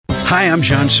Hi, I'm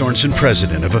John Sorensen,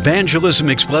 president of Evangelism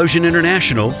Explosion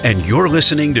International, and you're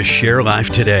listening to Share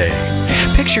Life Today.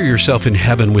 Picture yourself in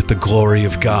heaven with the glory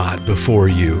of God before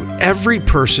you. Every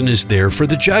person is there for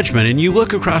the judgment, and you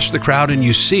look across the crowd and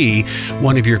you see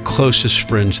one of your closest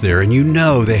friends there, and you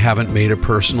know they haven't made a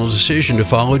personal decision to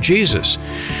follow Jesus.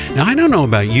 Now, I don't know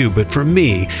about you, but for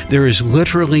me, there is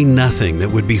literally nothing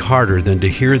that would be harder than to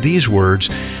hear these words,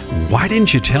 "Why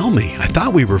didn't you tell me? I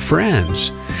thought we were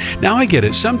friends." Now, I get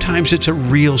it. Sometimes it's a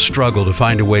real struggle to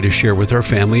find a way to share with our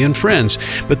family and friends.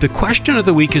 But the question of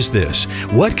the week is this: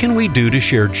 what can we do to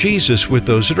share Jesus with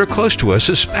those that are close to us,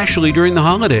 especially during the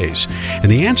holidays?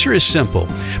 And the answer is simple.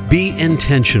 Be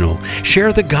intentional.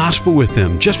 Share the gospel with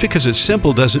them. Just because it's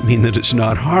simple doesn't mean that it's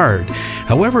not hard.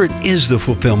 However, it is the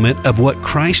fulfillment of what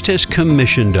Christ has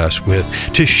commissioned us with,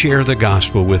 to share the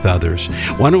gospel with others.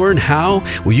 Want to learn how?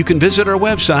 Well, you can visit our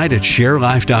website at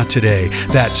sharelife.today.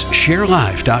 That's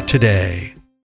sharelife.today.